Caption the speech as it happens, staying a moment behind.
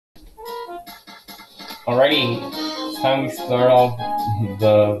Alrighty, it's time we start off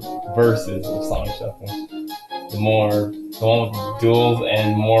the verses of Sonic Shuffle. The one with the duels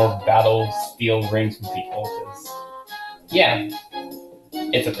and more battle steel rings from people. 'Cause, yeah,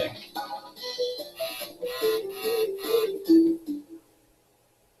 it's a thing.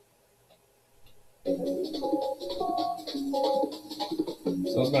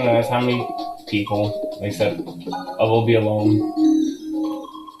 So I was gonna ask how many people, except I will be alone.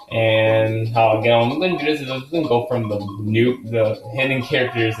 And how again I'm gonna do this is I'm gonna go from the hidden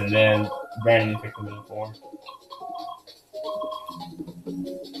characters and then randomly pick the main four.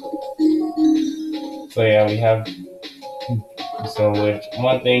 So yeah, we have which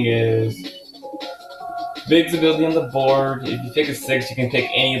one thing is Big's ability on the board. If you pick a 6, you can pick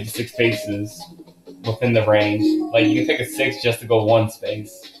any of the 6 spaces within the range. Like you can pick a 6 just to go one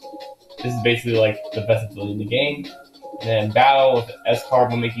space. This is basically like the best ability in the game. And then battle with the S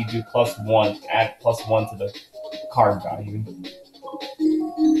card will make you do +1, add +1 to the card value.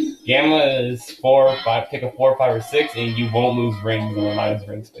 Gamma is 4 or 5, pick a 4, 5, or 6, and you won't lose rings on the minus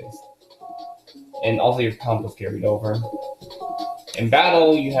ring space. And also your compass carried over. In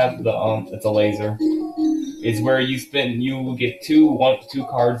battle, you have the it's a laser. It's where you get two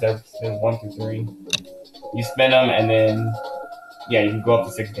cards that spin 1 through 3. You spin them, and then you can go up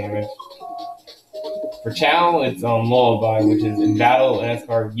to 6 damage. For Chow, it's Lullaby, which is in battle and S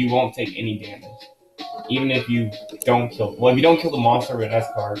card, you won't take any damage. Even if you don't kill if you don't kill the monster with an S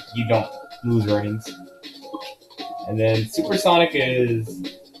card, you don't lose rings. And then Supersonic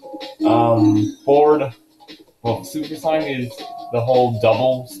is forward. Well, Supersonic is the whole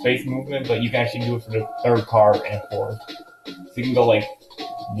double space movement, but you can actually do it for the third card and fourth. So you can go like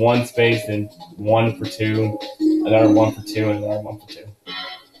 1 space and 1 for 2, another 1 for 2, and another 1 for 2.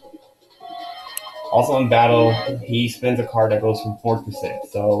 Also in battle, he spins a card that goes from 4 to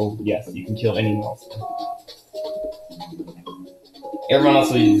 6. So yes, you can kill any monster. Everyone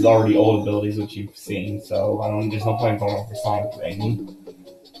else is already old abilities, which you've seen. So there's no point going over Sonic with Amy.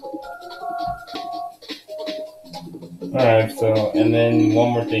 Alright, so and then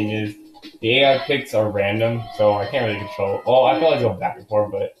one more thing is the AI picks are random, so I can't really control it. Well, I feel like go back and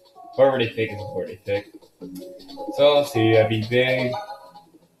forth, but whoever they pick is where they pick. So let's see, that'd be Big.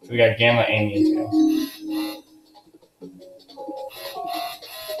 So we got Gamma, Amy, and Tails.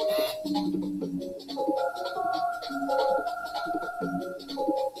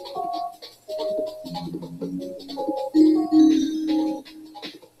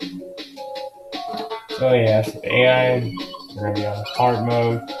 So yeah, so the AI, we're gonna be on hard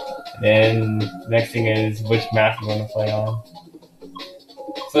mode. And then next thing is which map you want to play on.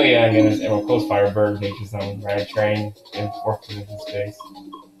 So yeah, again, there's Emerald Coast, Firebird, Nature Zone, Ride Train, and 4th position space.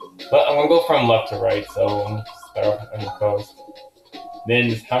 But I'm gonna go from left to right, so I'm gonna start off on the coast.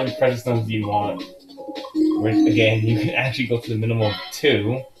 Then how many Precioustones do you want? Which again, you can actually go to the minimum of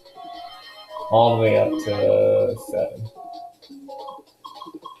 2, all the way up to 7.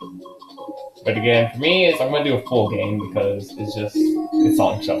 But again, for me, I'm gonna do a full game because it's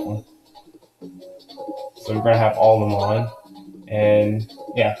Sonic Shuffle. So we're gonna have all of them on, and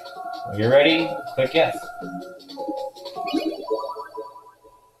yeah, when you're ready, click yes.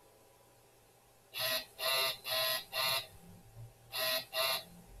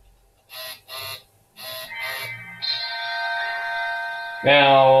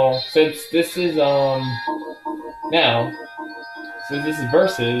 Now, since this is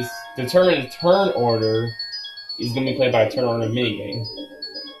versus, to determine the turn order is going to be played by a turn order minigame.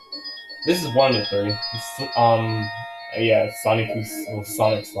 This is 1 of the 3. It's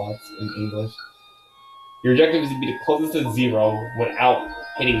Sonic slots in English. Your objective is to be the closest to 0 without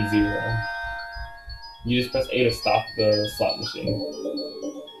hitting 0. You just press A to stop the slot machine.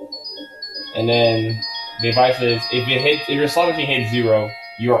 And then the advice is if your slot machine hits 0,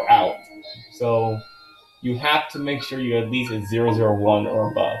 you're out. So you have to make sure you at least hit 001 or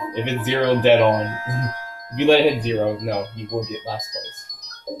above. If it's 0 dead on, if you let it hit 0, no, you will get last place.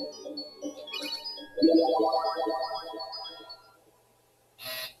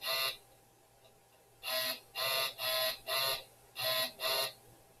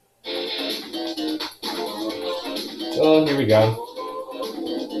 So here we go.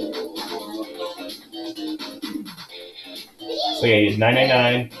 So yeah, you did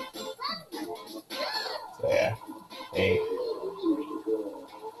 999. So yeah, 8.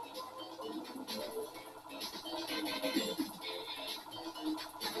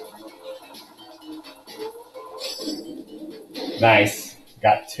 Nice.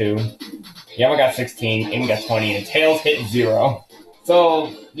 Got 2. Yama got 16, Amy got 20, and Tails hit 0.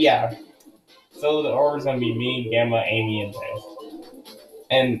 So yeah. So the order's gonna be me, Gamma, Amy, and Tails.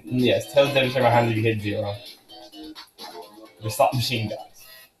 And yes, Tails damage turn behind you hit 0. The slot machine dies.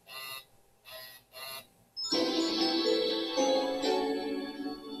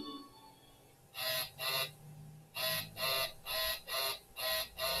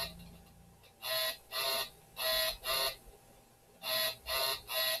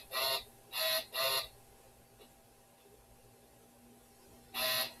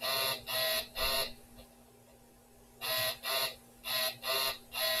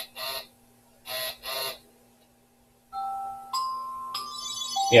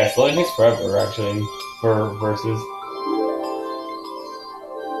 Yeah, slowing takes forever, actually, for versus.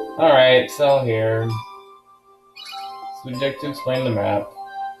 Alright, so here. Would you like to explain the map?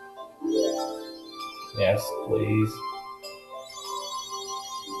 Yes, please.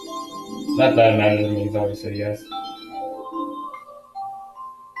 Not that it matters to me, he's always said yes.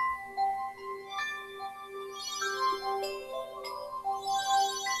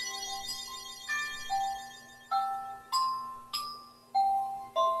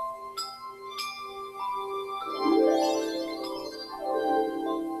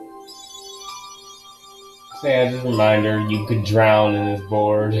 So yeah, just a reminder, you could drown in this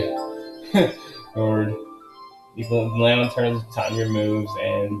board. Or you can land on turns, time your moves,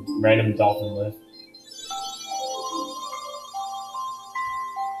 and random dolphin lift.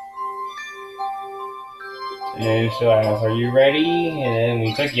 And then she'll ask, are you ready? And then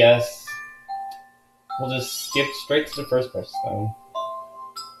we click yes. We'll just skip straight to the first Precioustone.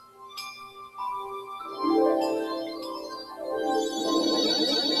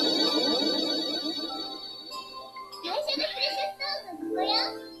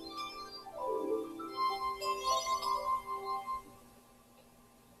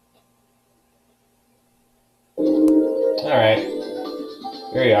 Alright,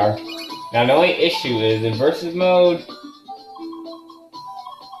 here we are. Now the only issue is in versus mode,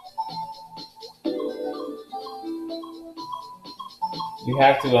 you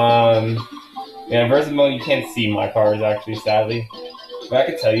have to, yeah, in versus mode you can't see my cards actually, sadly. But I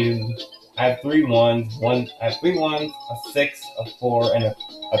can tell you, I have 3 1s, I have 3 1s, a 6, a 4, and a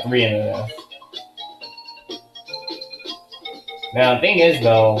 3 and an F. Now the thing is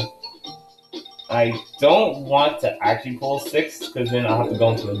though, I don't want to actually pull 6 because then I'll have to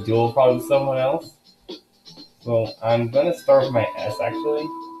go into a duel probably with someone else. So I'm gonna start with my S actually.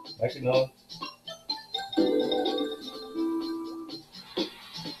 Actually no.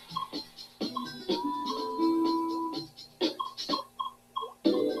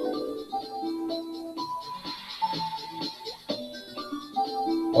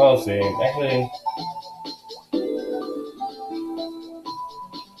 Well, let's see. Actually,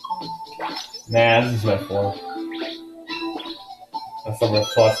 nah, this is my 4. That's over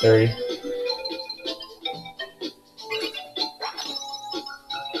plus 30.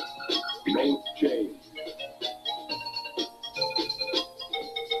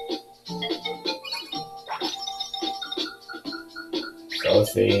 So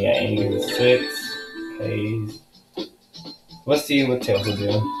let's see. Yeah, aim gives a 6. Okay. Let's see what Tails will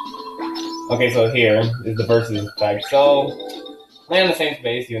do. Okay, so here is the versus effect. So land on the same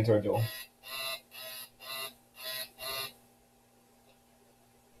space, you enter a duel.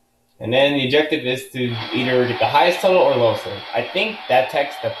 And then the objective is to either get the highest total or lowest total. I think that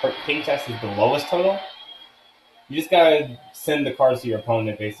text, the pink text, is the lowest total. You just gotta send the cards to your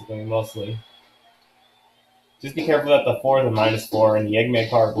opponent, basically, mostly. Just be careful that the 4 is a -4, and the Eggman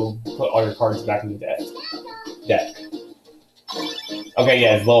card will put all your cards back in the deck. Okay,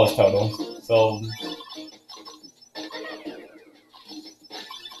 yeah, it's lowest total. So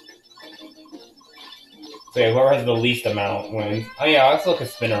yeah, whoever has the least amount wins. Oh yeah, I also could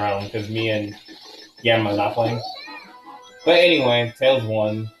spin around because me and Gamma are not playing. But anyway, Tails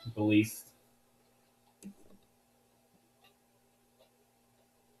won the least.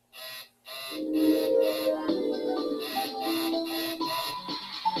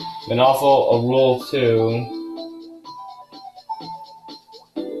 Then also a rule 2.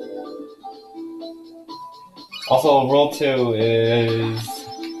 Also, rule 2 is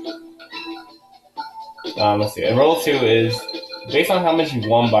let's see. And rule 2 is based on how much you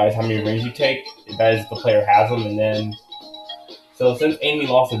won by is how many rings you take. That is, the player has them, and then so since Amy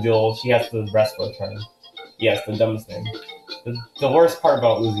lost the duel, she has to rest for a turn. Yes, the dumbest thing. The worst part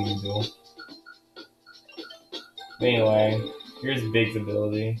about losing a duel. But anyway, here's Big's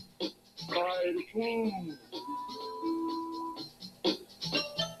ability.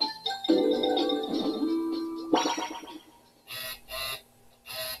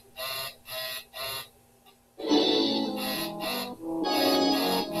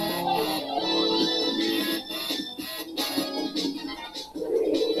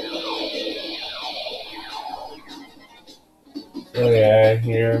 So yeah,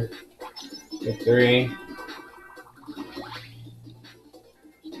 here, the 3.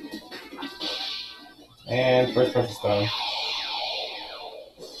 And first precious stone.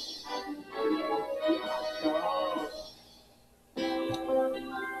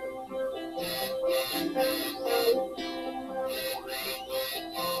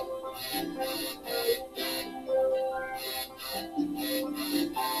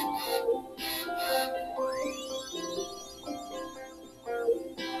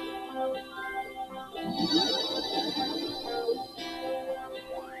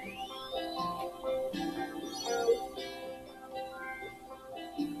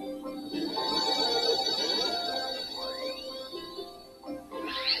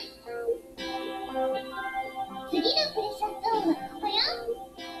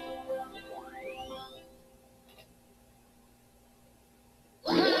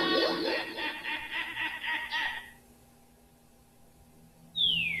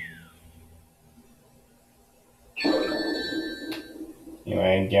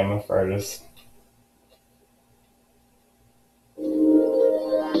 Anyway, Gamma Furtus.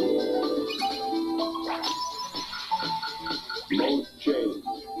 Mode change.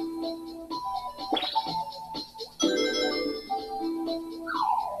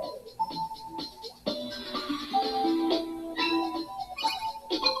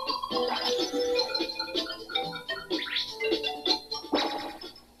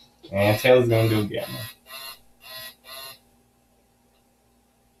 And Tails is gonna do Gamma.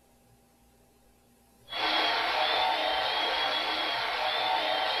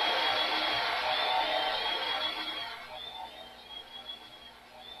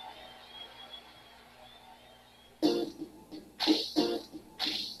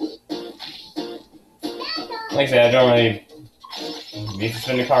 Like I said, I don't really need to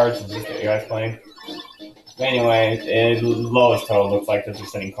spin the cards, it's just that you guys playing. But anyway, lowest total looks like they're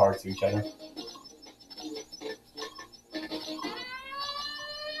just sending cards to each other.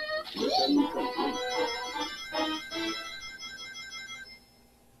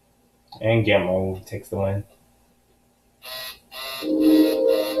 And Gamma takes the win.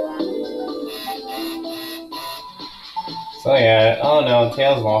 So yeah, oh no,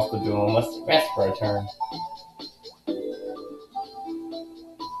 Tails lost the duel. Let's rest for a turn.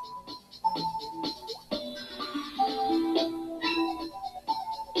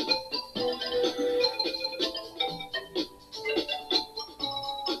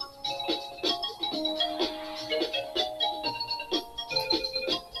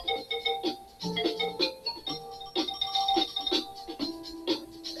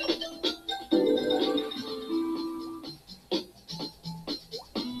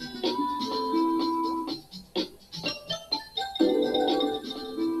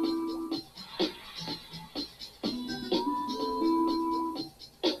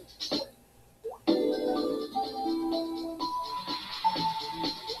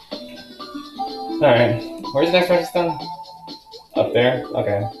 Alright, where's the next Precioustones? Up there?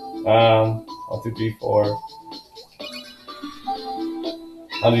 Okay. 1, 2, 3, 4.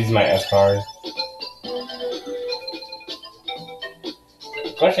 I'll use my S card.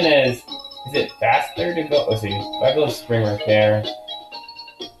 The question is it faster to go? Let's see. If I go to spring right there.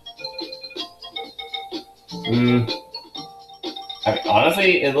 I mean,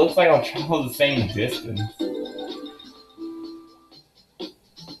 honestly, it looks like I'll travel the same distance.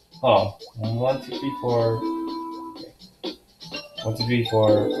 Oh, 1, 2, 3, 4. Okay. 1, 2, 3,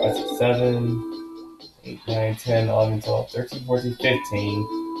 4, 5, 6, 7, 8, 9, 10, 11, 12, 13, 14, 15.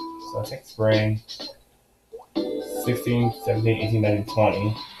 So I take spring. 16, 17, 18, 19,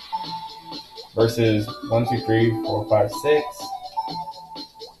 20. Versus 1, 2, 3, 4, 5, 6.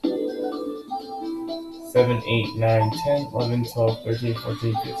 7, 8, 9, 10, 11, 12, 13,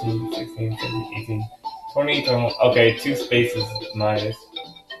 14, 15, 16, 17, 18, 20, 21. Okay, 2 spaces minus.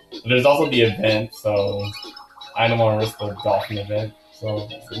 But there's also the event, so I don't want to risk the dolphin event. So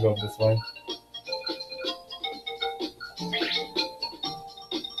let's go this way.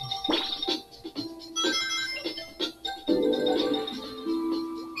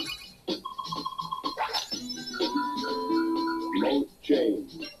 Mode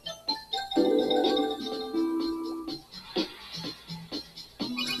change.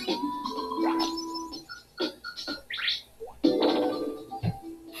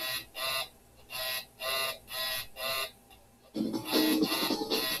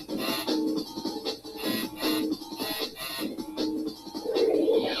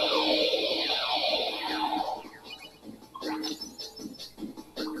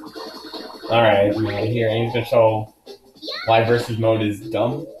 Alright, here, aim to show why versus mode is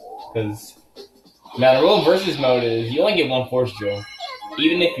dumb, because Now the rule of versus mode is you only get one force drill,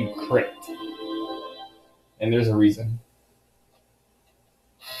 even if you crit. And there's a reason.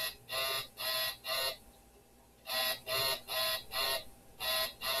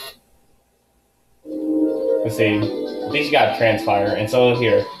 Let's see. I think she got a Transfire, and so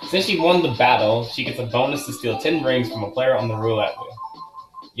here, since she won the battle, she gets a bonus to steal 10 rings from a player on the roulette wheel.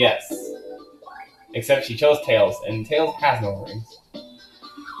 Yes. Except she chose Tails, and Tails has no rings.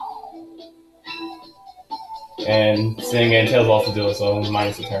 And seeing again, Tails also do it, so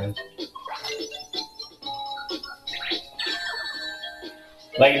minus a turn.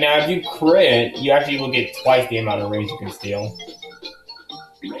 Like, now if you crit, you actually will get twice the amount of rings you can steal.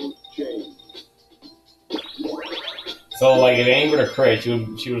 So, like, if Annie were to crit, she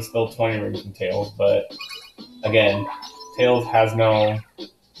would have stole 20 rings from Tails, but again, Tails has no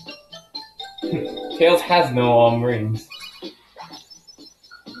rings.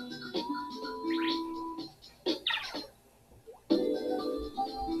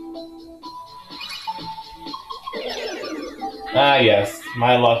 Ah, yes,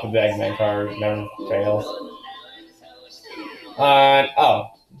 my luck with the Eggman card never fails. Oh.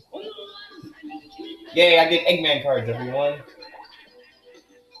 Yay, I get Eggman cards, everyone.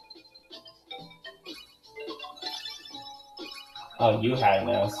 Oh, you had an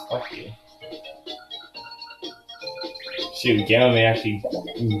ass. Fuck you. Shoot, Gamma may actually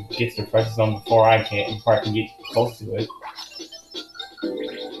gets the Precioustones before I can get close to it.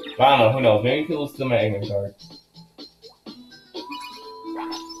 But I don't know, who knows? Maybe people steal my Eggman card.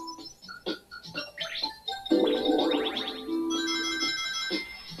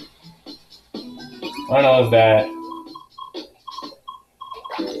 All I know is that...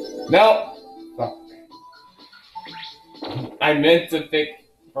 No! Fuck. I meant to pick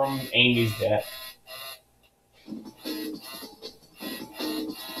from Amy's deck.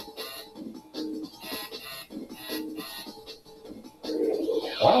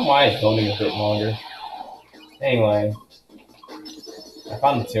 Why am I building a bit longer? Anyway. I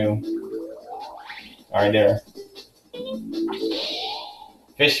found the two. Alright, there.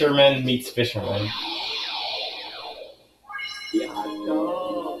 Fisherman meets fisherman.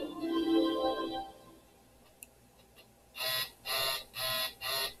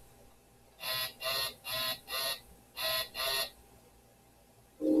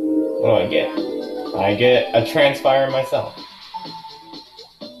 What do I get? I get a Transfire myself.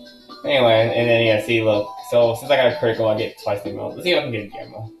 Anyway, and then yeah, see, look. So since I got a critical, I get twice the amount. Let's see if I can get a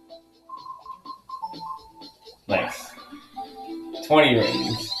Gamma. Nice. 20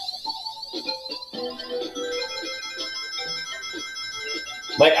 rings.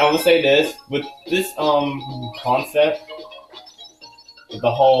 Like, I will say this, with this concept, with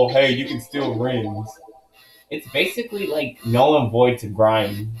the whole, hey, you can steal rings, it's basically like null and void to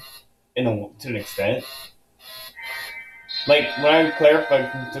grind to an extent. Like, when I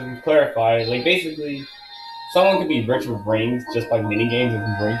clarify, like, basically, someone could be rich with rings just by minigames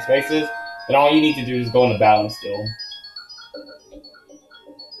and ring spaces, and all you need to do is go in the battle and steal.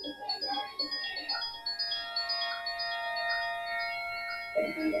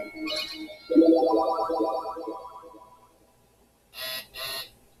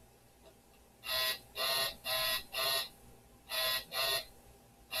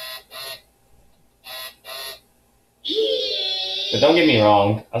 But don't get me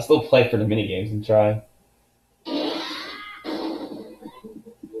wrong, I'll still play for the minigames and try.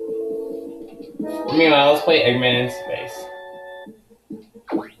 Meanwhile, let's play Eggman in space.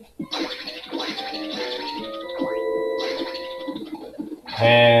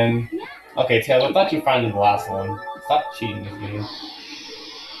 And okay, Tails, I thought you found the last one. Stop cheating this game.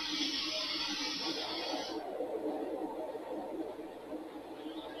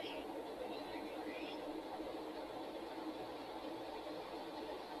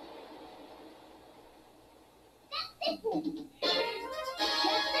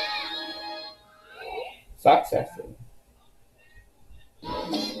 Successful.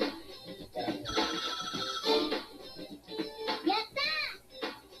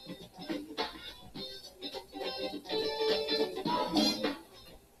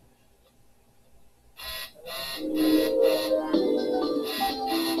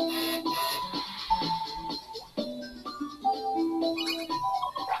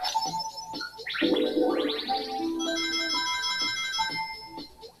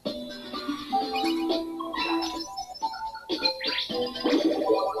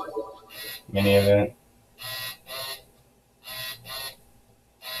 Mini event.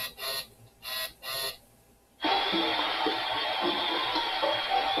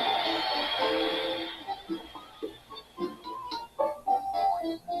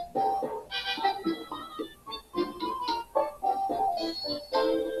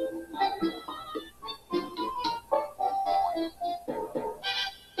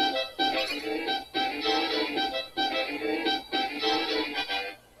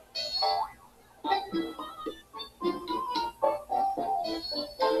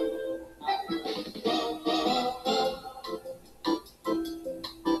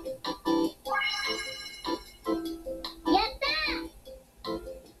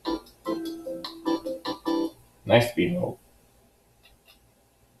 Nice speed roll.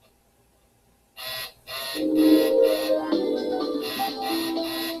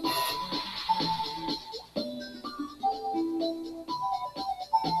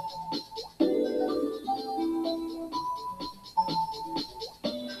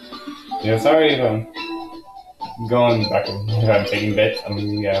 Yeah, sorry if I'm going back and if I'm taking bits. I'm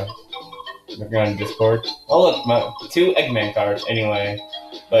looking on Discord. Oh look, my 2 Eggman cards anyway.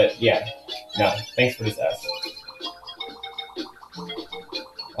 But yeah, no, thanks for this S.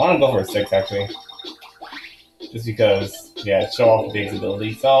 I want to go for a 6 actually, just because show off Big's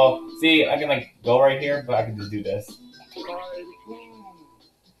ability. So see, I can like go right here, but I can just do this.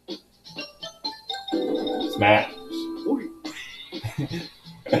 Smash.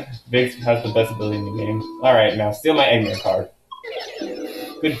 Biggs has the best ability in the game. Alright, now steal my Eggman card.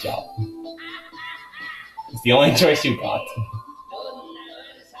 Good job. It's the only choice you got.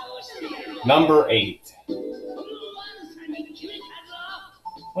 Number 8.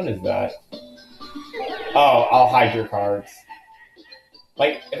 What is that? Oh, I'll hide your cards.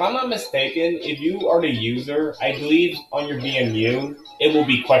 Like, if I'm not mistaken, if you are the user, I believe on your VMU, it will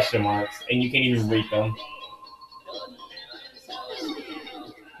be question marks, and you can't even read them.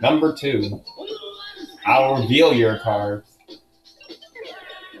 Number 2. I'll reveal your cards.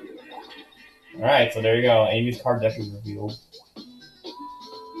 Alright, so there you go. Amy's card deck is revealed.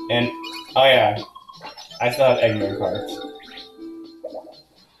 And, oh yeah, I still have Eggman cards.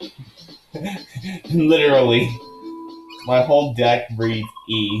 Literally, my whole deck reads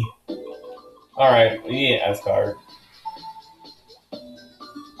E. Alright, we need an S card.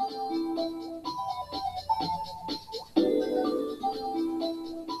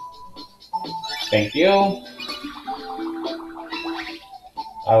 Thank you.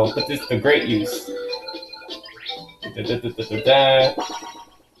 I will put this to great use.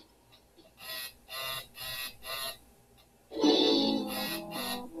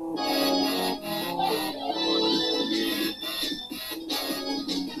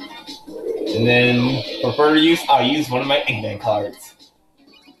 And then, for further use, I'll use one of my Eggman cards.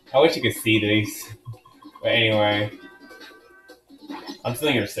 I wish you could see these. But anyway. I'm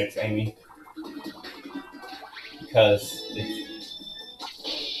stealing your 6, Amy. Because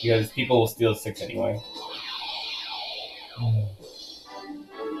people will steal 6 anyway.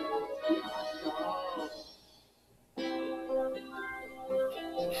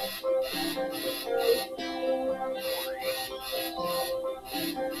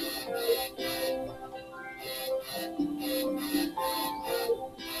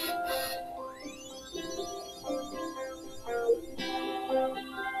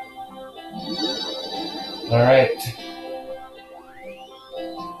 Alright.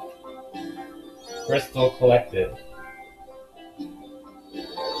 Crystal collected.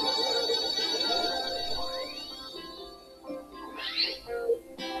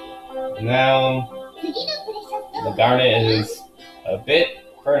 Now, the Garnet is a bit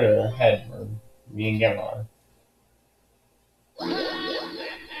further ahead for me and Gemar.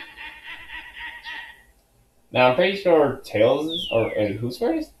 Now, I'm pretty sure Tails or who's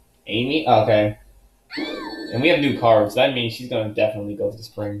first? Amy? Oh, okay. And we have new cards, so that means she's gonna definitely go to the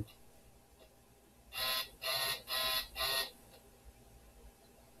spring.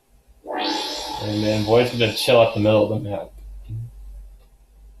 And then Boyd's gonna chill at the middle of the map.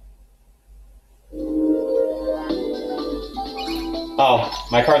 Oh,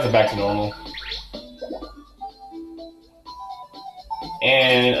 my cards are back to normal.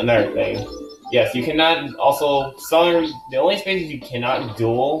 And another thing. Yes, you cannot also... the only spaces you cannot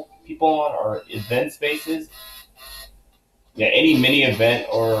duel people on are event spaces. Yeah, any mini event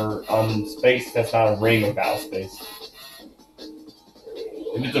or space that's not a ring or battle space.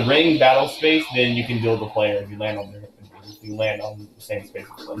 If it's a ring battle space, then you can duel the player if you land on the same space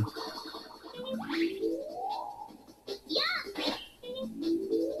as them.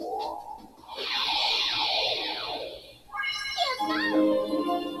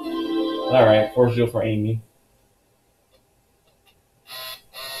 Alright, force duel for Amy.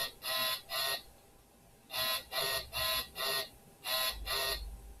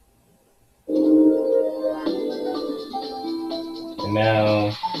 And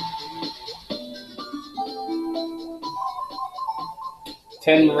now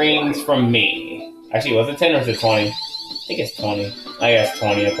 10 rings from me. Actually, was it 10 or is it 20? I think it's 20. I guess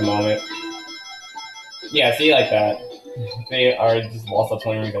 20 at the moment. Yeah, see, like that. They are just lost the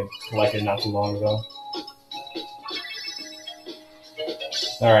 20 rings I collected not too long ago.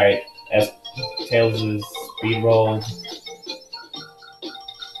 Alright, as Tails is speed rolled.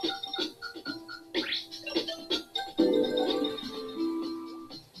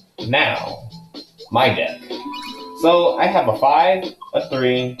 Now, my deck. So I have a 5, a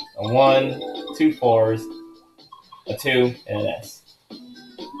 3, a 1, 2 4s, a 2, and an S.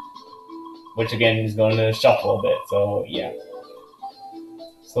 Which again is going to shuffle a bit, so yeah.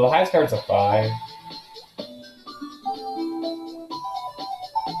 So the highest card's a 5.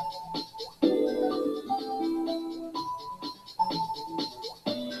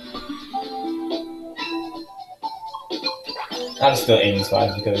 I'll just go Amy's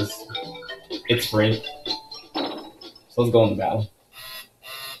 5 because it's free. So let's go in the battle.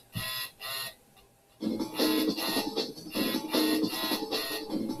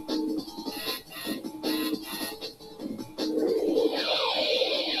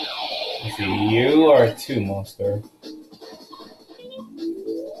 Let's see, you are a 2 monster.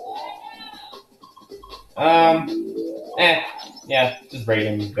 Yeah, just raid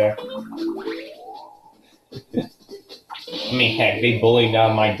him deck. I mean, heck, they bullied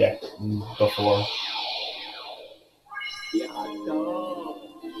down my deck before.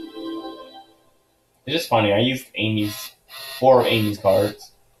 It's just funny, I used 4 of Amy's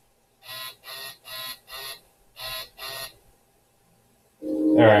cards.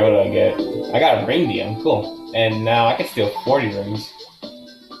 Alright, what do I get? I got a ring DM, cool. And now I can steal 40 rings.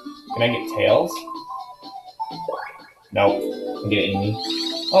 Can I get tails? Nope. I get Amy.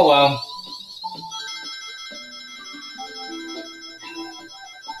 Oh well.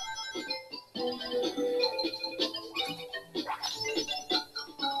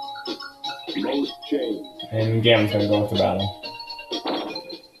 Most changed. And Gamma's gonna go into battle.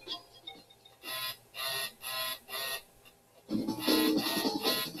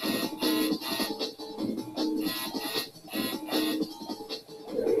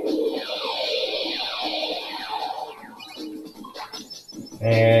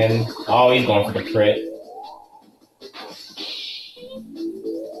 And oh, he's going for the crit.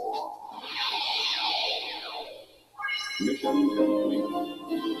 Mission complete.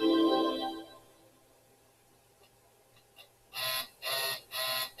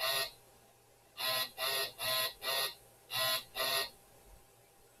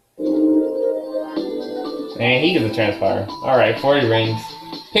 And he gets a transpire. Alright, 40 rings.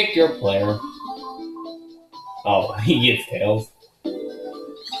 Pick your player. Oh, he gets tails.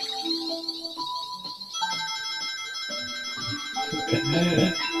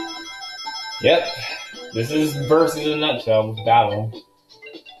 Yep. This is versus in a nutshell with battle.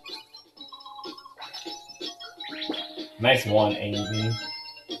 Nice one, Amy.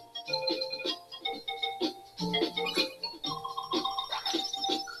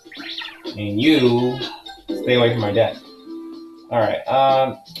 And you stay away from my deck. Alright,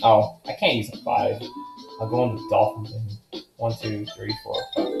 oh, I can't use a 5. I'll go on the dolphin thing. 1, 2, 3, 4,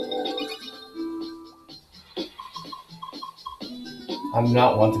 5. I'm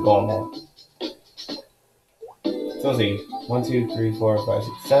not one to go on that. So let's see. 1, 2, 3, 4, 5,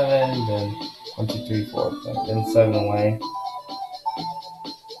 6, 7, then 1, 2, 3, 4, 5, then 7 away.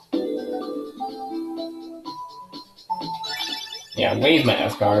 Yeah, wave my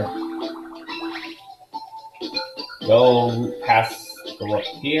S card. Go past the what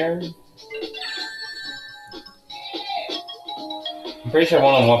here. I'm pretty sure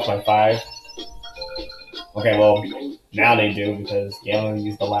one on 1.5. Okay, well, now they do because Gamma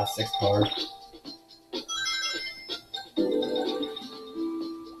used the last 6 card.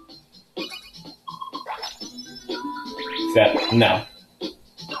 Except, no.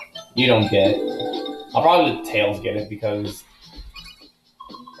 You don't get it. I'll probably let Tails get it because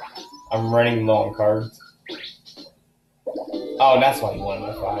I'm running low on cards. Oh, that's why you wanted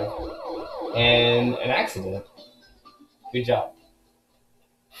my 5. And an accident. Good job.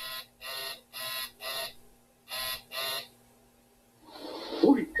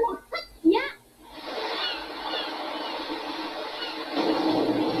 Yeah.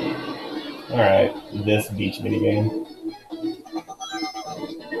 Alright, this beach minigame.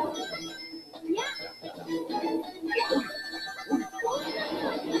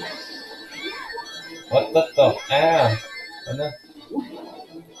 What the? Ah!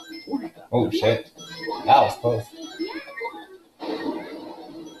 Oh shit. That was close.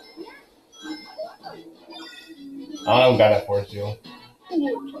 I don't know who got that force jewel.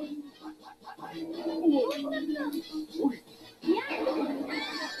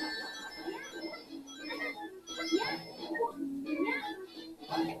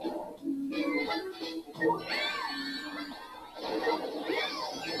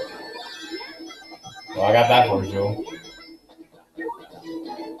 Well, I got that force jewel.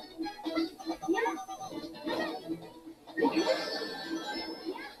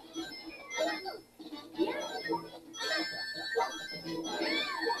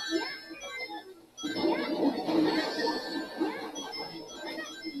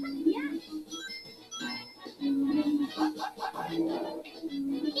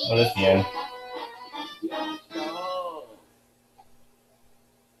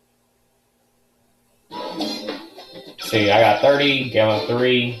 see, I got 30, Gamma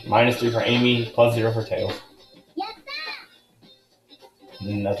 3, minus 3 for Amy, plus 0 for Tails.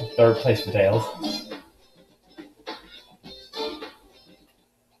 And that's a third place for Tails.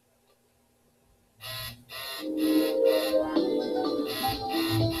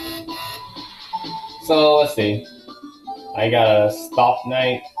 So let's see. I got a Stop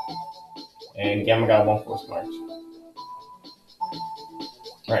Night, and Gamma got a 1 Force March.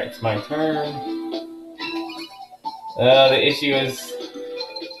 Alright, it's my turn. The issue is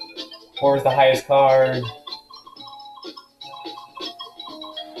 4 is the highest card.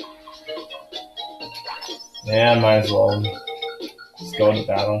 Yeah, might as well just go to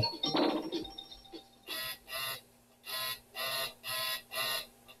battle.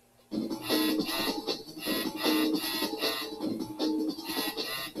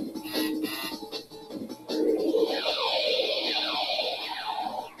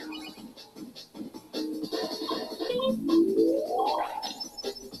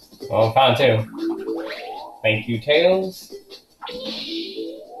 Oh, found 2. Thank you, Tails.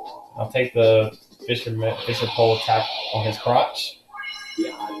 I'll take the Fisher Pole attack on his crotch.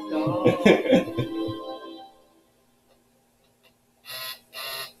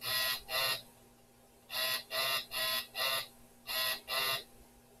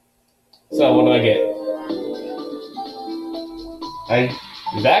 So what do I get?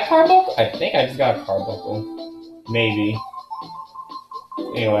 Is that a card buckle? I think I just got a card buckle. Maybe.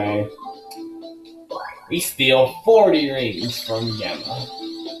 Anyway. We steal 40 rings from Gamma.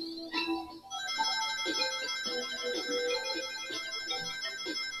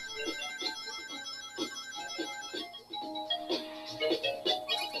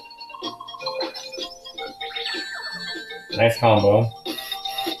 Nice combo.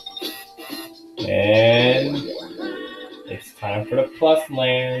 And it's time for the plus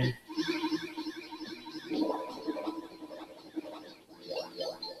land.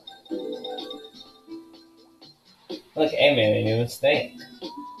 Look, Eggman made a mistake.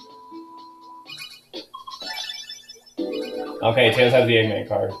 Okay, Tails has the Eggman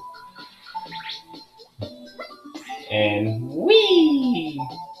card. And whee!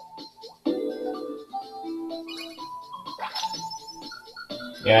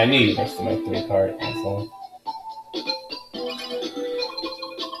 Yeah, I knew you next to my 3 card, asshole.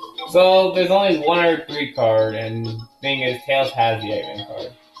 So there's only 1 or 3 card, and the thing is, Tails has the Eggman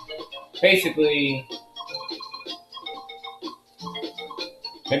card. Basically,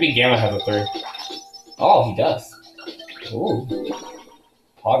 maybe Gamma has a 3. Oh, he does. Ooh,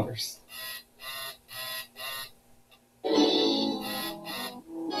 poggers.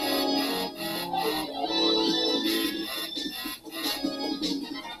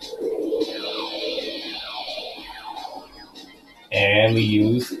 And we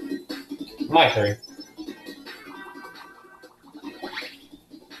use my 3.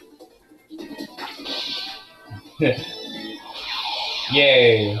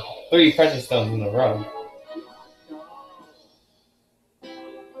 Yay! 3 Precioustones in a row.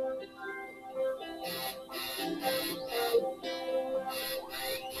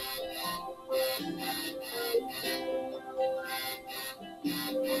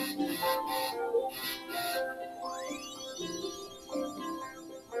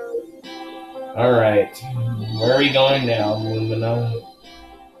 Alright, where are we going now, Lumina?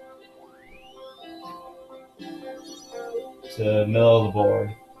 To the middle of the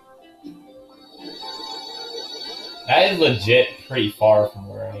board. That is legit pretty far from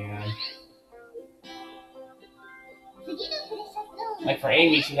where I am. Like for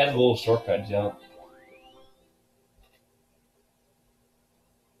Amy, she has a little shortcut jump.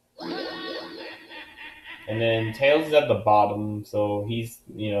 And then Tails is at the bottom, so he's,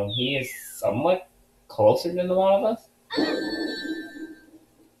 he is somewhat closer than the one of us.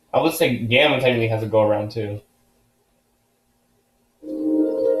 I would say Gamma technically has to go around too.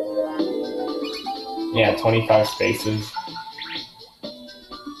 Yeah, 25 spaces.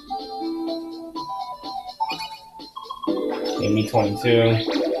 Amy 22.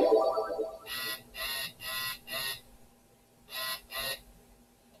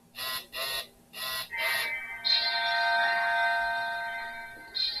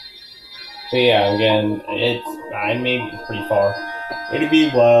 So yeah, again, I made it pretty far. It'd be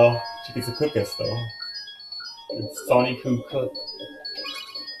well, she gets to cook us though. It's Sonic who cook.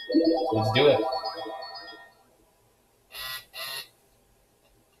 Let's do it.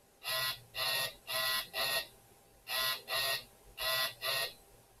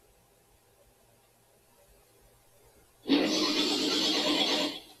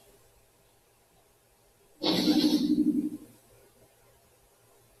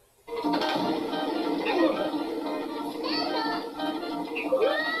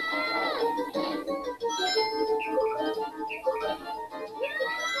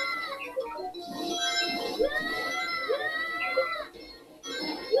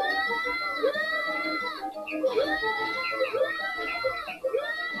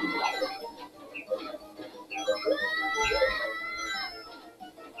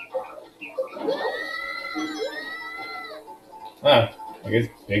 Huh. I guess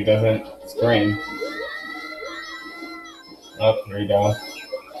Big doesn't scream. Oh, here we go.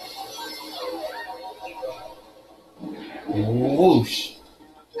 Whoosh.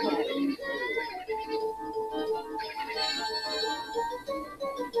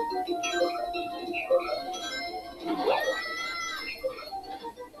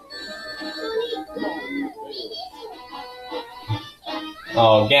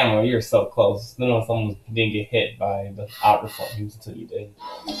 Oh, Gamma, you're so close. No, someone didn't get hit by the outer flames until you did.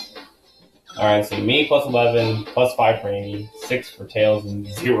 Alright, so me plus 11, plus 5 for Amy, 6 for Tails, and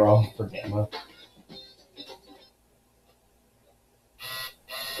 0 for Gamma.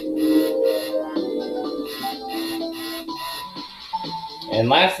 And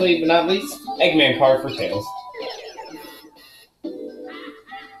lastly, but not least, Eggman card for Tails.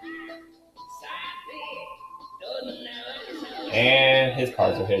 And his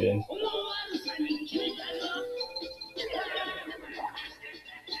cards are hidden.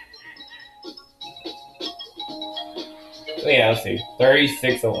 So yeah, let's see.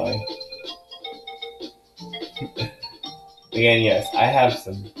 36 away. Again, yes, I have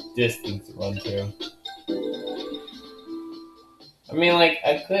some distance to run to. I mean, like,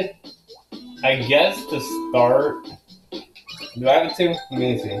 I could, I guess to start. Do I have a 2? Let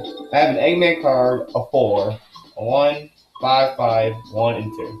me see. I have an Eggman card, a 4, a 1, 5, 5, 1,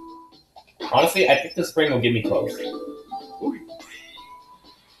 and 2. Honestly, I think the spring will get me close.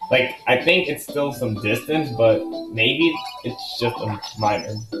 Like, I think it's still some distance, but maybe it's just a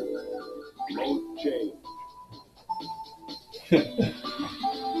minor. Mode change.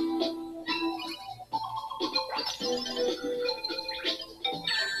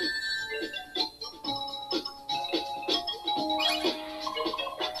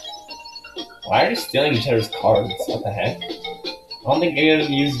 Why are they stealing each other's cards? What the heck? I don't think any of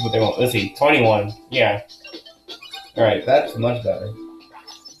them uses what they want. Let's see, 21. Yeah. Alright, that's much better.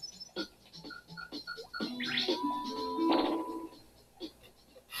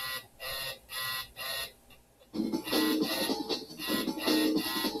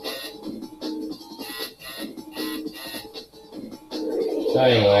 So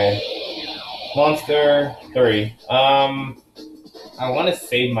anyway, Monster 3. I want to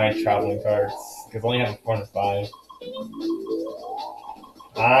save my traveling cards because I only have a 4 and a 5.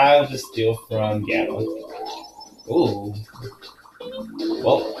 I'll just steal from Gamma. Ooh.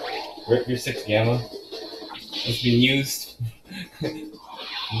 Well, rip your 6 Gamma. It's been used.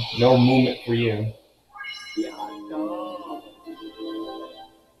 No movement for you.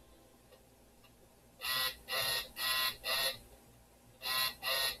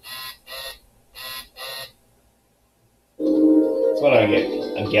 That's what I get.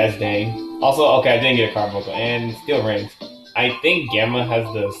 I guess, dang. Also, okay, I didn't get a Carbuncle, and Steel Rings. I think Gamma has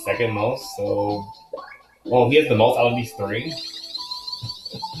the second most, so... Well, he has the most out of these 3.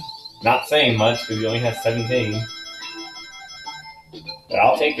 Not saying much, because he only has 17. But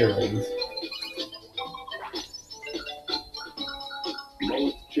I'll take your rings.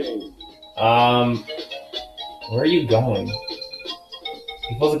 Mode change. Where are you going?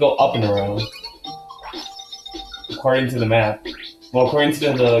 You're supposed to go up and around. According to the map. Well, according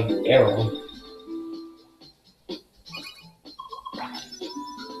to the arrow.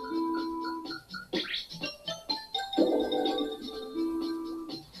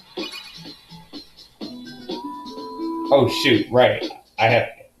 Oh shoot, right. I have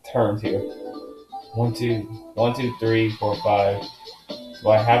turns here. 1, 2, 3, 4, 5. Do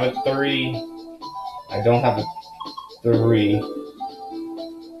I have a 3? I don't have a 3.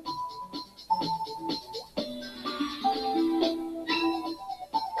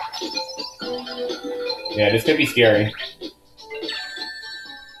 Yeah, this could be scary.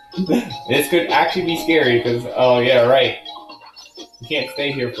 This could actually be scary because, oh yeah, right. You can't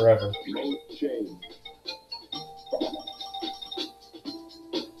stay here forever. Mode change.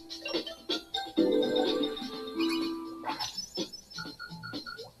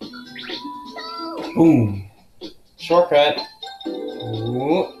 Boom. Shortcut.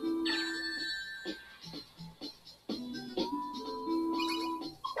 Ooh.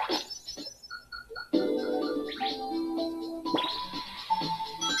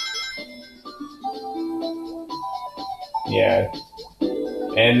 Yeah.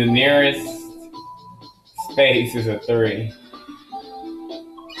 And the nearest space is a 3.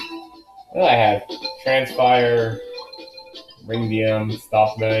 What do I have? Transfire, Ring DM,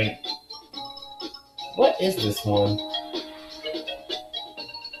 Stop Night. What is this one?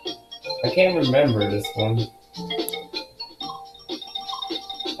 I can't remember this one.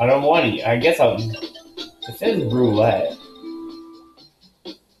 I don't want to. I guess I'll. It says roulette.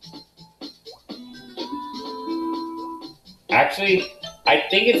 Actually, I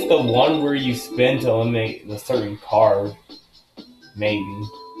think it's the one where you spin to eliminate a certain card. Maybe.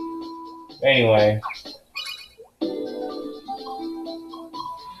 Anyway.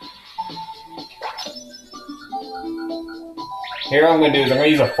 Here I'm going to do is I'm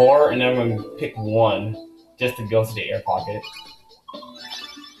going to use a 4 and then I'm going to pick 1 just to go to the air pocket.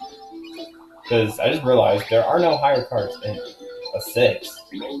 Because I just realized there are no higher cards in a 6.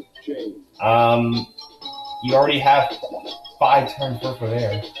 You already have 5 turns worth of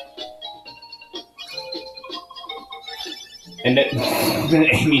air. And then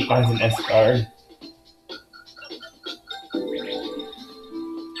Amy finds an S card.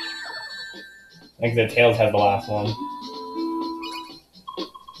 Like the Tails has the last one.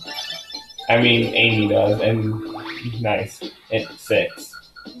 I mean, Amy does, and nice. It's 6.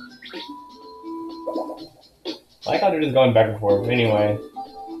 I like how they're just going back and forth. Anyway.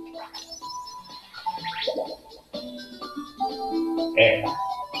 Air.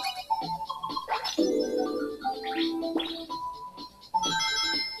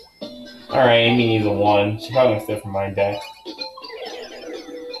 Alright, Amy needs a 1. She probably wants to steal from my deck.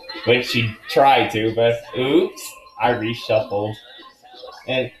 Which she tried to, but oops, I reshuffled.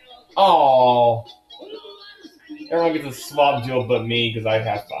 And oh, everyone gets a swap jewel but me because I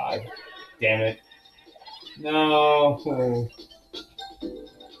have 5. Damn it. No.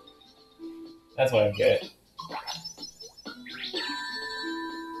 That's what I get.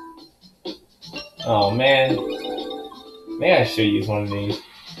 Oh man. Maybe I should use one of these.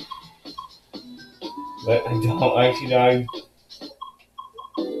 But I don't actually.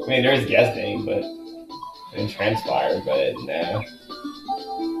 I mean, there's guessing, but and transpire, but nah.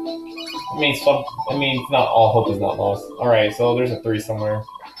 I mean, it's not all hope is not lost. All right, so there's a 3 somewhere.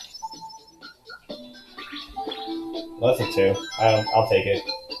 Well, that's a 2. I'll take it.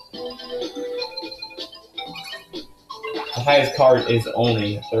 The highest card is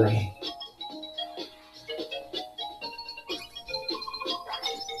only a 3.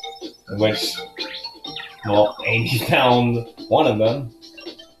 Which, well, Amy found one of them.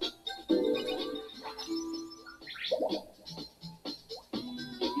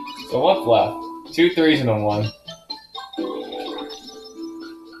 So what's left? 2 3s and a 1.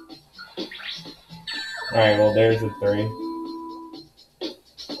 Alright, well there's a 3.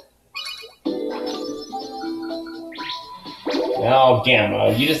 Now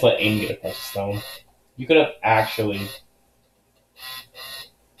Gamma, you just let Amy get a precious stone. You could have actually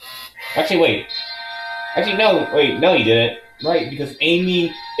wait. Actually no you didn't. Right, because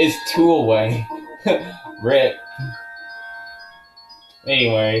Amy is 2 away. Rip.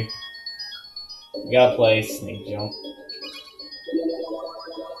 Anyway. We gotta play Snake Jump.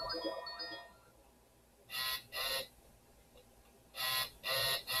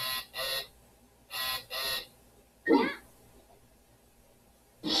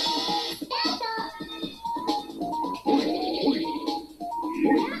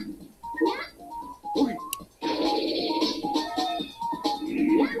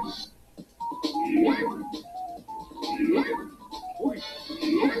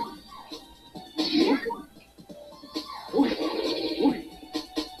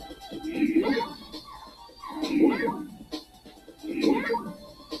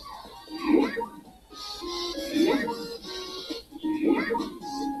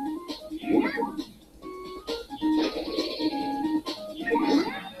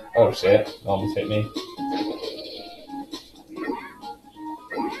 Oh shit, almost hit me.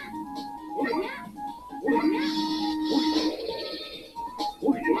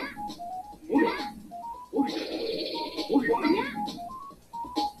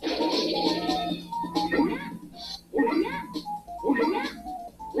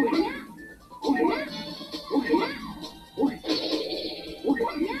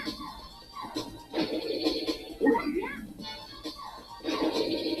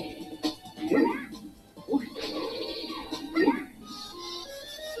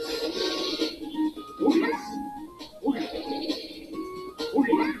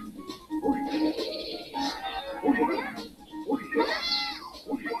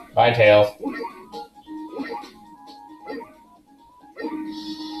 Bye, Tails.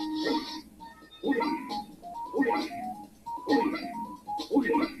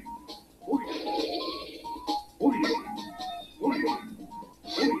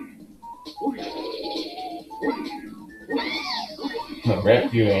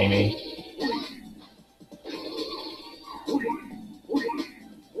 Rip you, Amy.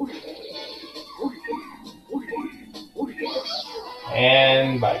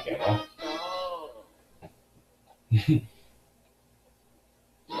 And bye, Gamma.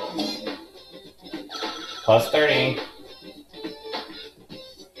 Plus 30.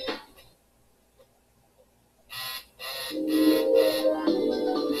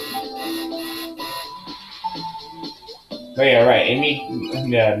 Oh yeah, right. Amy,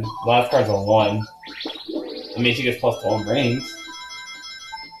 yeah, last card's a 1. That means she gets plus 12 rings.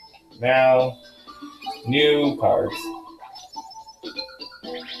 Now, new cards.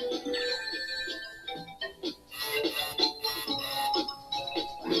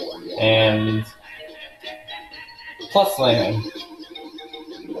 And plus land.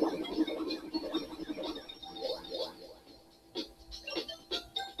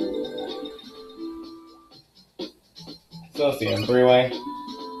 So let's see, 3-way.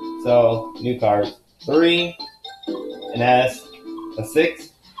 So, new cards. 3, an S, a 6,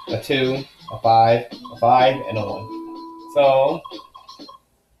 a 2, a 5, a 5, and a 1. So,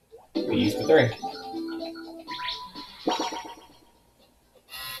 we use the 3.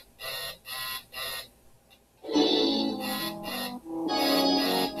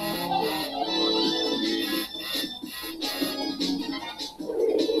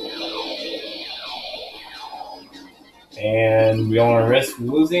 And we don't want to risk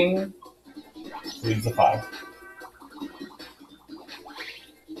losing, so we use a 5.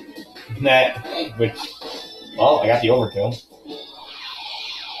 That, which, well, I got the overkill.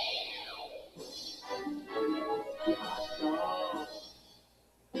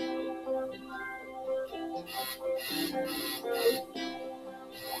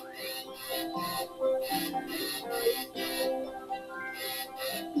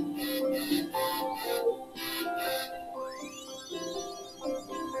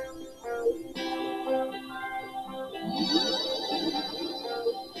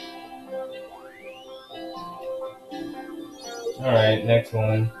 Alright, next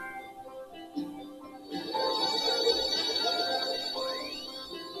one.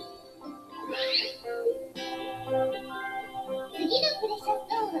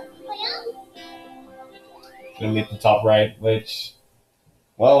 Gonna be at the top right, which,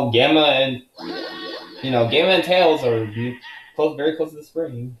 well, Gamma and, Gamma and Tails are close, very close to the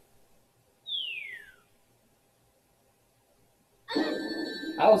spring.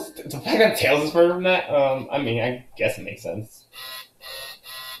 The fact that Tails is further from that, I mean, I guess it makes sense.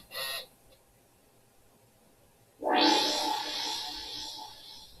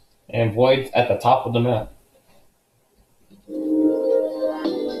 And Void's at the top of the map.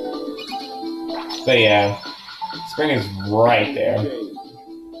 But yeah, spring is right there.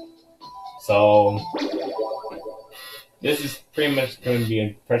 So, this is pretty much going to be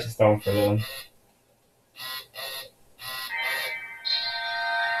a precious stone for them.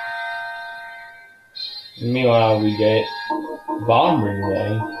 Meanwhile, we get Bomb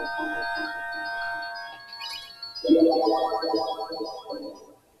Relay.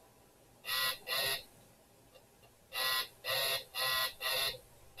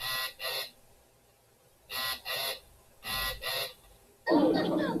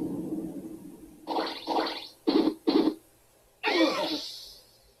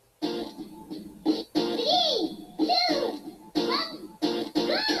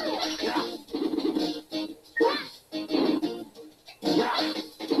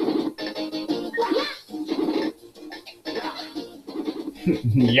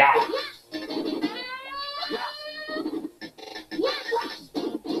 Yeah.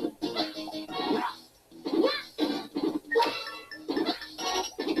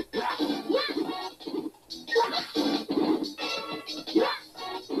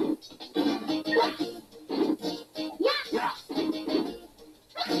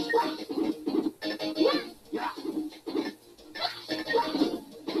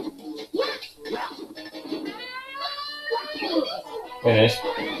 Finished.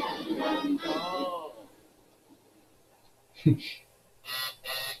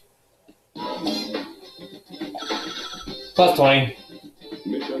 Plus 20.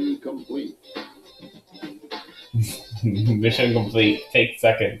 Mission complete. Mission complete. Take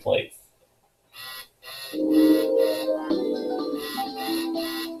second place.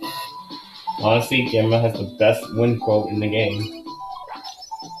 Honestly, Gamma has the best win quote in the game.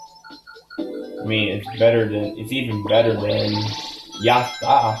 I mean, it's even better than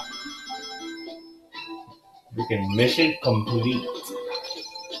Yasta. Freaking mission complete.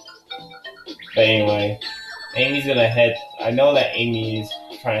 But anyway, Amy's gonna head. I know that Amy is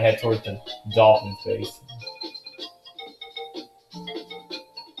trying to head towards the dolphin space.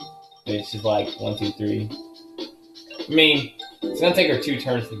 She's like 1, 2, 3. I mean, it's gonna take her 2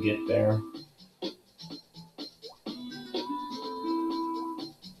 turns to get there.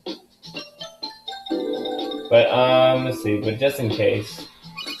 But let's see. But just in case,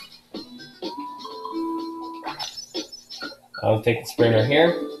 I'll take the Springer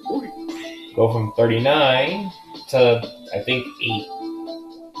here. Go from 39 to I think 8.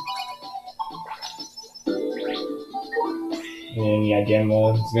 And yeah,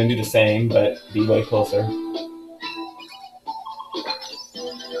 Gamma is gonna do the same, but be way closer.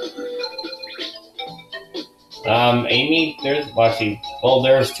 Amy, there's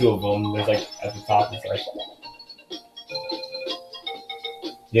there's 2 of them. There's like at the top, it's like,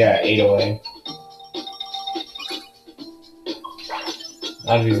 yeah, 8 away.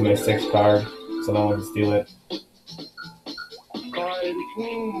 I'll use my 6 card, so no one can steal it.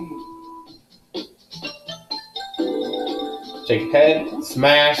 Shake head,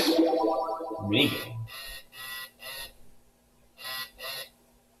 smash, minigame.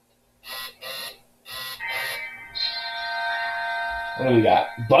 What do we got?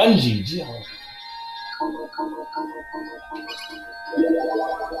 Bungee jump.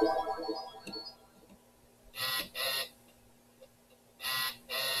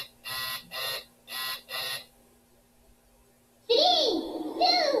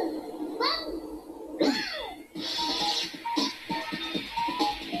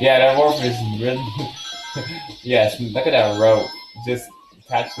 Yeah, that warp is really. Yes, look at that rope. Just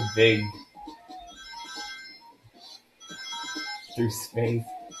attach the big through space.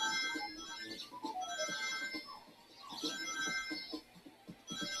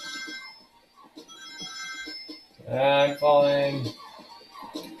 I'm falling.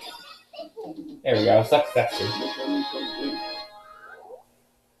 There we go. Successful.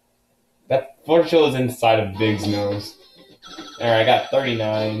 That fortune is inside of Big's nose. Alright, I got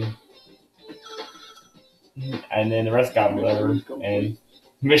 39. And then the rest got whatever. And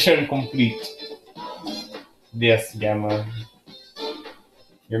mission complete. Yes, Gamma.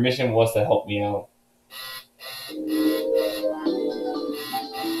 Your mission was to help me out.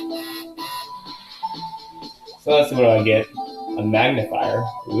 So let's see what I get. A magnifier.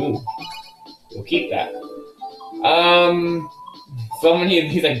 Ooh. We'll keep that. So many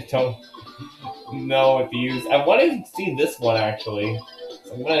of these I don't know what to use. I want to see this one actually.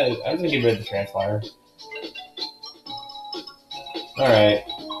 So I'm just gonna get rid of the transpire. Alright.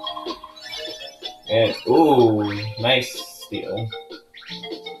 And ooh, nice steal.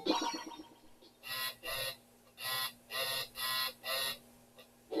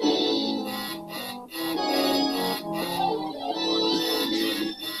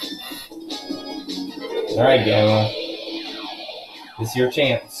 Alright, Gamma. This is your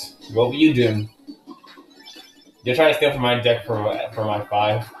chance. What will you do? You're trying to steal from my deck for my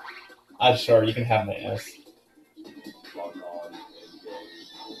 5. Sure, you can have my S.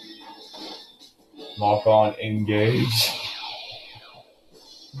 Lock on, engage.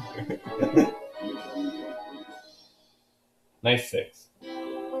 Nice 6.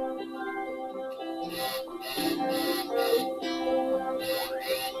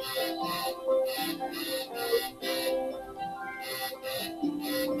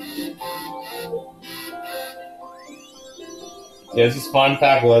 Yeah, this fun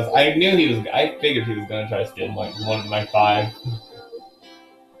fact was I figured he was gonna try to steal like one of my 5.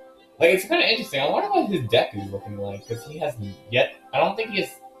 Like, it's kind of interesting. I wonder what his deck is looking like, because he hasn't yet. I don't think he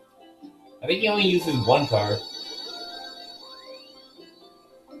has. I think he only uses 1 card.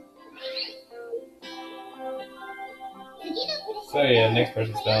 So yeah, next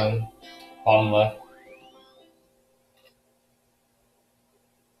person's done. Bottom left.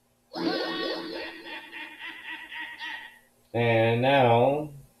 And now,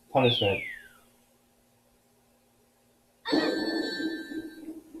 punishment.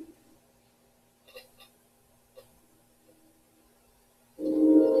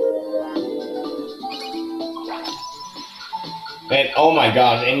 And oh my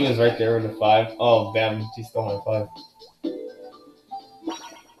gosh, Amy was right there with the 5. Oh damn, she stole my 5.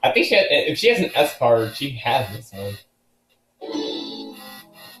 I think if she has an S card, she has this one.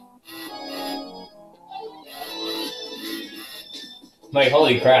 Like,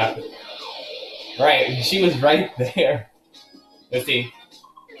 holy crap. Right, she was right there. Let's see.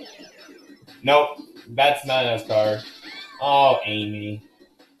 Nope, that's not an S card. Oh, Amy.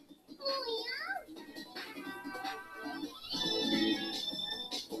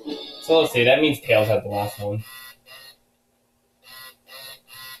 So let's see, that means Tails had the last one.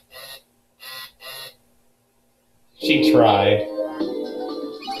 She tried.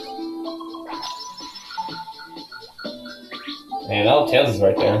 Man, oh, Tails is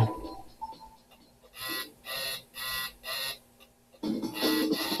right there.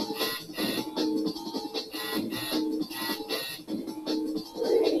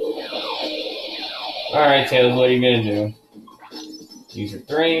 Alright, Tails, what are you gonna do? Use your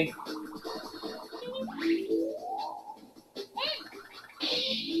 3.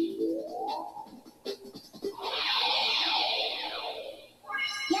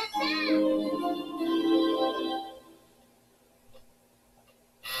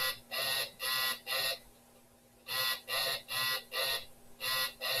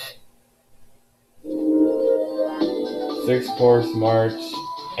 Six Force March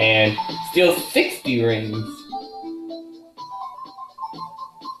and steal 60 rings.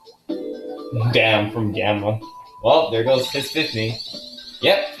 Damn, from Gamma. Well, there goes his 50.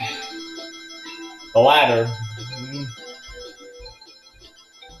 Yep. The ladder.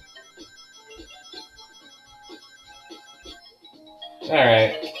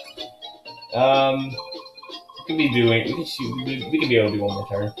 Alright. We could be doing. We could shoot. We could be able to do one more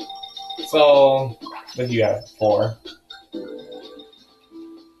turn. So, what do you have? 4.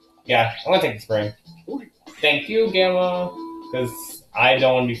 Yeah, I'm gonna take the spring. Thank you, Gamma, because I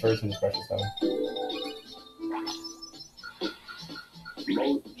don't want to be first in this precious stone.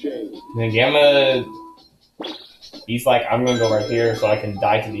 And then Gamma, he's like, I'm gonna go right here so I can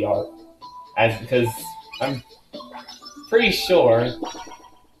die to the arc, because I'm pretty sure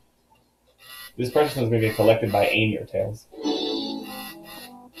this precious stone is gonna get collected by Amy or Tails.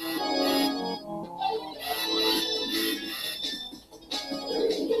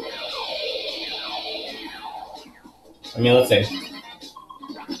 I mean, let's see.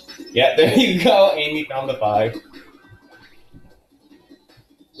 Yeah, there you go. Amy found the 5.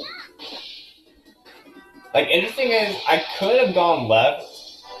 Like, interesting is, I could have gone left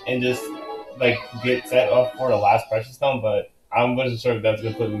and just, like, get set up for the last precious stone, but I wasn't sure if that's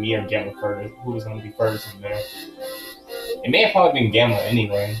going to put me or Gamma first. Who was going to be first in there? It may have probably been Gamma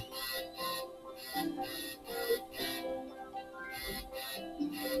anyway.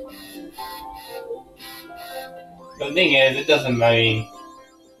 But the thing is, it doesn't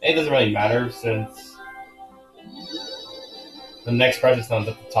really matter since the next precious stone's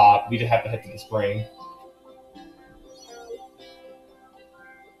at the top. We just have to head to the spring.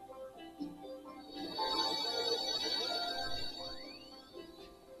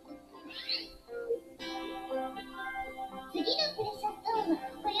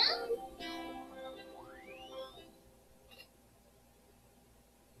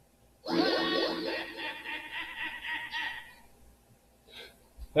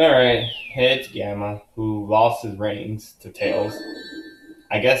 Alright, it's Gamma, who lost his rings to Tails.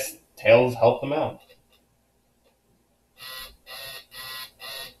 I guess Tails helped him out.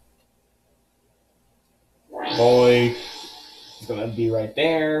 Boy, he's gonna be right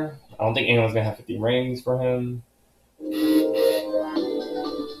there. I don't think anyone's gonna have 50 rings for him.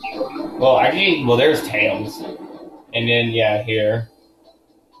 Well, actually, there's Tails. And then, yeah, here.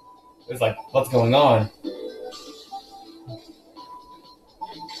 It's like, what's going on?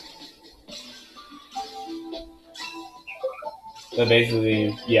 So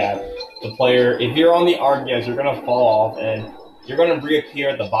basically, yeah, the player, if you're on the arc, yes, you're gonna fall off and you're gonna reappear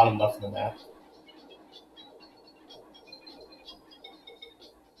at the bottom left of the map.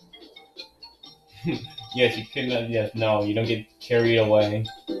 Yes, you couldn't, yes, no, you don't get carried away.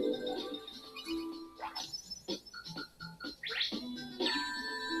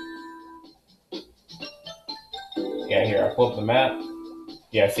 Yeah, here, I pull up the map.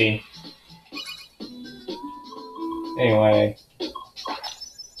 Yeah, see? Anyway.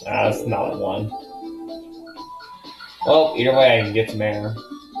 That's not one. Well, either way, I can get some air.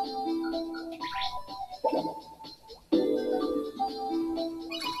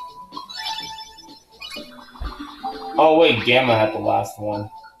 Oh, wait, Gamma had the last one.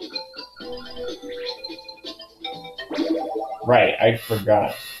 Right, I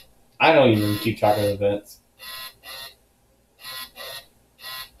forgot. I don't even keep track of events.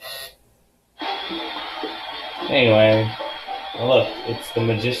 Anyway, look, it's the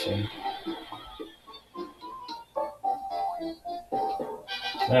magician.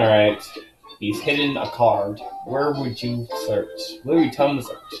 Alright, he's hidden a card. Where would you search? Where would you tell him to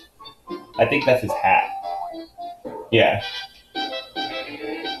search? I think that's his hat. Yeah.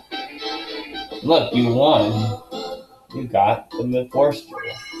 Look, you won. You got the mid-force jewel.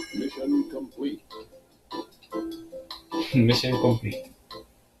 Mission complete. Mission complete.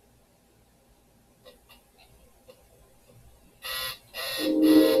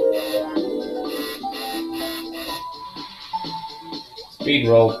 Speed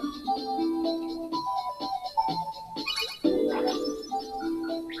rope.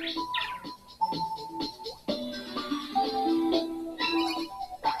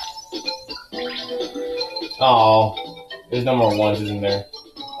 Oh, there's no more ones, isn't there?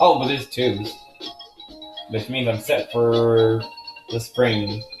 Oh, but there's 2s. which means I'm set for the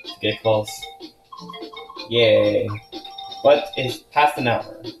spring to get close. Yay! But it's past an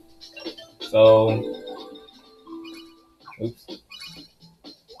hour, so oops.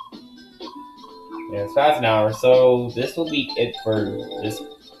 Yeah, it's past an hour, so this will be it for this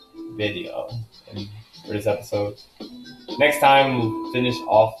video and for this episode. Next time we'll finish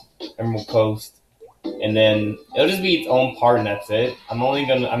off Emerald Coast, and then it'll just be its own part, and that's it. I'm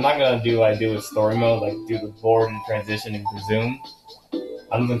not gonna do what I do with story mode, like do the board and transition and resume.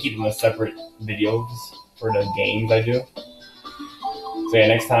 I'm gonna keep them as separate videos for the games I do. So yeah,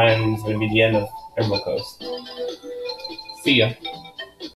 next time is gonna be the end of Emerald Coast. See ya.